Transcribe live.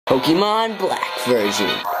Pokemon Black version.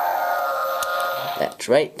 That's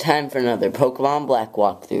right, time for another Pokemon Black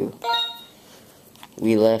walkthrough.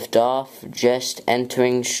 We left off just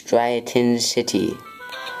entering Striaton City.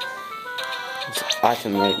 It's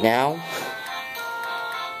autumn right now.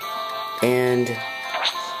 And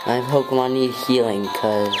my Pokemon need healing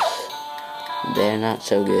because they're not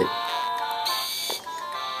so good.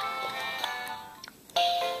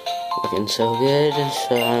 Looking so good,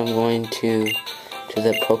 so I'm going to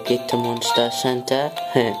the Pokemon Center.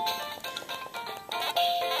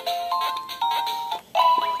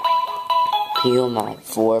 Heal my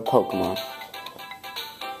 4 Pokemon.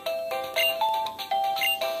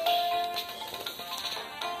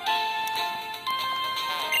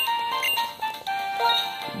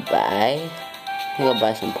 Buy. I think I'll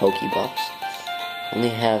buy some Pokeballs. I only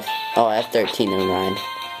have, oh, I have 13, never mind.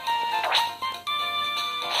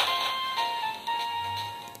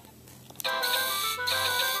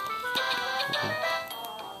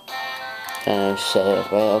 Set it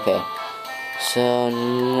up, right? Okay. So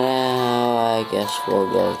now I guess we'll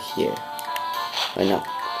go here. Or no,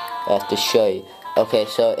 I have to show you. Okay,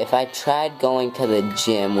 so if I tried going to the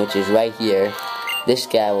gym, which is right here, this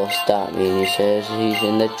guy will stop me and he says he's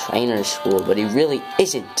in the trainer school, but he really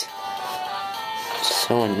isn't. It's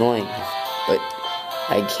so annoying. But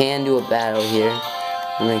I can do a battle here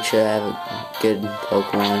and make sure I have a good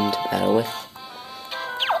Pokemon to battle with.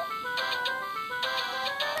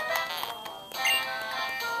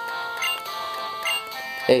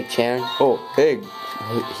 Hey, Cheren. Oh, hey,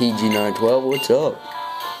 HG912, what's up?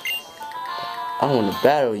 I want to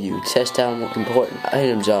battle you, test how important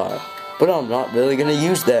items are, but I'm not really going to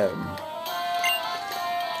use them.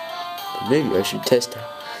 But maybe I should test how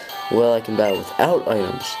well I can battle without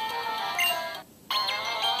items.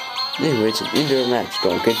 Anyway, it's an indoor match,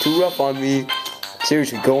 don't get too rough on me.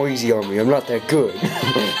 Seriously, go easy on me, I'm not that good.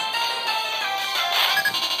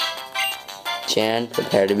 Cheren,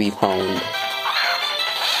 prepare to be pwned.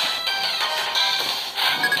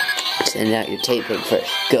 Send out your tape pick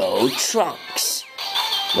first. Go Trunks!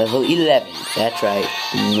 Level 11. That's right.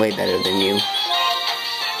 I'm way better than you.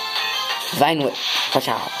 Vine Whip. Watch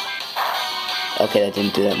out. Okay, that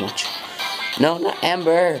didn't do that much. No, not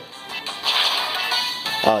Amber.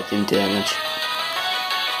 Oh, it didn't do that much.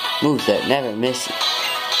 Moves that never miss.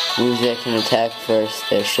 Moves that can attack first.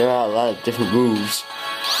 There sure are a lot of different moves.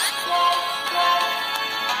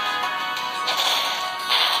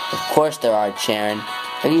 Of course there are, Cheren.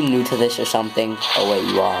 Are you new to this or something? Oh wait,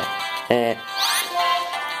 you are.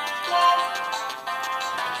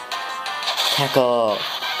 Tackle.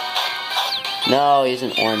 No, he's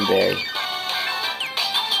an Oranberry.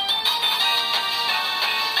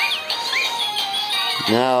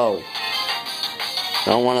 No.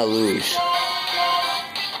 Don't want to lose.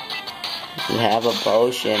 You have a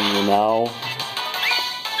potion, you know.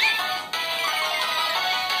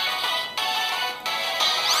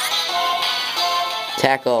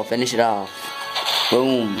 Tackle, finish it off.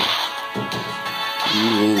 Boom. You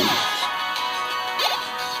lose.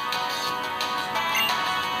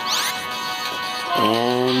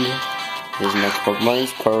 And his next Pokemon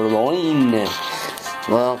is Purloin.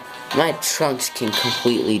 Well, my Trunks can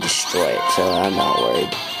completely destroy it, so I'm not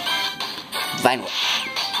worried. Vine Whip.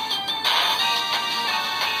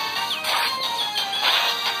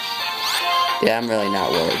 Yeah, I'm really not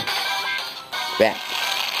worried. Back.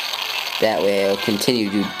 That way it'll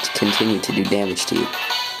continue to do damage to you.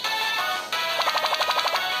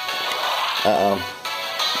 Uh-oh.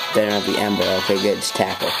 Better not be Ember. Okay, good. It's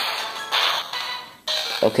Tackle.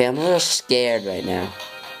 Okay, I'm a little scared right now.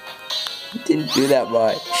 It didn't do that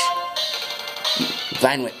much.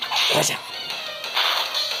 Vine Whip. Watch out.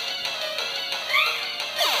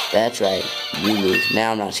 That's right. You lose.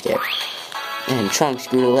 Now I'm not scared. And Trunks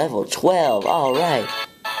grew to level 12. Alright.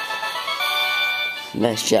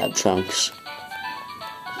 Nice job, Trunks.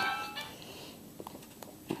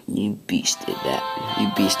 You beasted that. You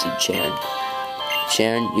beasted Cheren.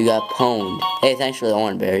 Cheren, you got pwned. Hey, thanks for the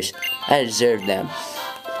Oranberries. I deserved them.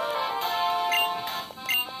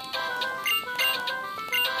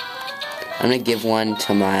 I'm gonna give one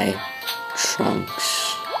to my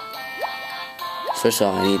Trunks. First of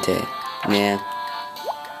all, I need to...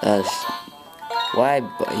 why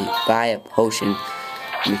buy a potion?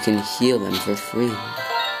 You can heal them for free.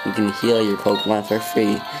 You can heal your Pokemon for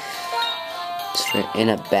free. In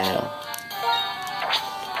a battle.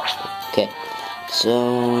 Okay.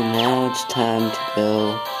 So now it's time to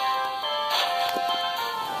go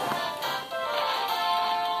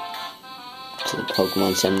to the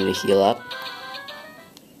Pokemon Center to heal up.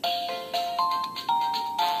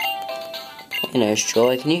 Okay, Nurse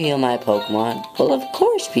Joy, can you heal my Pokemon? Well, of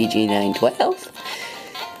course, PG-912.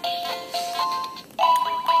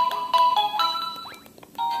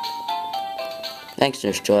 Thanks,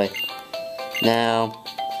 Nurse Joy. Now,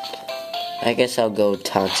 I guess I'll go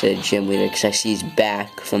talk to the gym leader because I see he's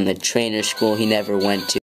back from the trainer school he never went to.